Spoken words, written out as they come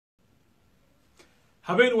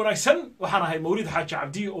habeen wanaagsan waxaan ahay mawlid xaaji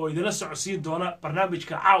cabdi oo idin socodsiin doona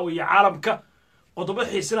barnaamijka caawa iyo caalamka qodobo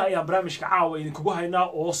xiisina ayaa barnaamijka caawa idinkugu haynaa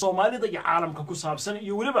oo Soomaalida iyo caalamka ku saabsan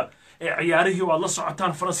iyo waliba ciyaarihii waad la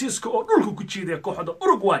socotaan Faransiiska oo dhulka ku jiiday kooxda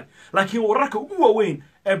Uruguay laakiin wararka ugu waaweyn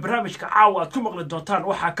ee barnaamijka caawa aad ku maqli doontaan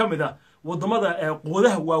waxaa kamid ah wadamada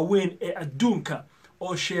quwadaha waaweyn ee adduunka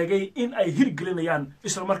oo sheegay in ay hirgelinayaan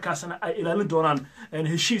isla markaasna ay ilaalin doonaan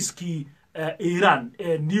heshiiskii Iran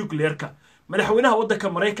ee nuclearka madaxweynaha waddanka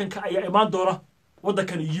Mareykanka ayaa imaan doona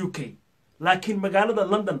waddankan UK laakiin magaalada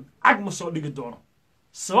London cag ma soo dhigi doono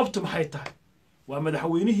sababtu maxay tahay waa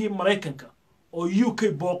madaxweynihii Mareykanka oo UK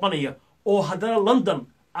booqanaya oo haddana London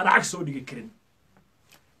aan cag soo dhigi karin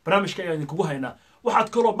barnaamijka ayaan idinkugu haynaa waxaad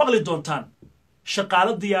kaloo maqli doontaan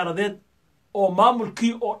shaqaale diyaaradeed oo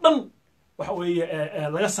maamulkii oo dhan waxa weeye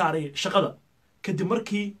laga saaray shaqada kadib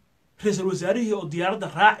markii ra'iisul wasaarihii oo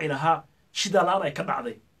diyaaradda raaci lahaa shida la'aan ay ka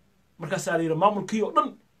dhacday markaas ay yiri maamulkii oo dhan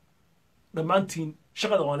dhamaantiin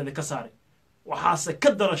shaqada waan idin ka saaray waxaase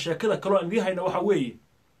ka dara sheekada kale oo aan hayna waxa weeye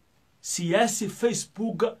siyaasi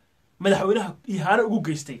Facebook madaxweynaha ihaano ugu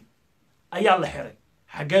geystay ayaa la xiray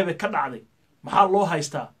xageebe ka dhacday maxaa loo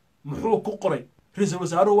haystaa muxuu ku qoray ra'iisul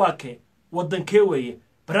wasaaruhu waa kee wadankee weeye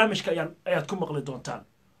barnaamijka ayaad ku maqli doontaan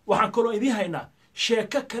waxaan kaloo idin haynaa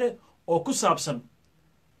sheeko kale oo ku saabsan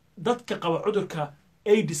dadka qaba cudurka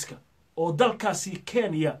AIDS-ka oo dalkaasi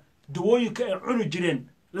Kenya dawooyinka ay cuni jireen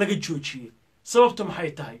laga joojiyay sababtu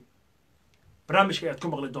maxay tahay barnaamijka ayaad ku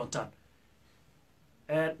maqli doontaan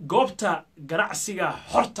goobta ganacsiga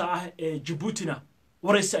xorta ah ee Djibouti-na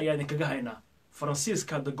waraysi ayaa idinkaga haynaa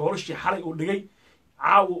Faransiiska goolashii xalay uu dhigay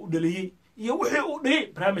caawa uu dhaliyay iyo wixii uu dhigay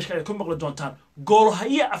barnaamijka ayaad ku maqli doontaan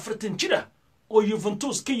goolhaya 40 jir ah oo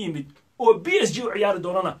Juventus ka yimid oo PSG u ciyaari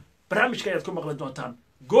doonana barnaamijka ayaad ku maqli doontaan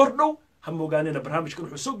goordhow ha moogaanina barnaamijkan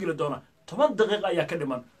wuxuu soo geli doonaa 10 daqiiqo ayaa ka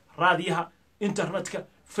dhiman raadiyaha internetka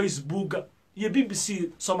facebooka iyo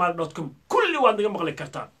bbcsomali.com kulli waad naga maqli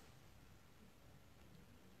kartaan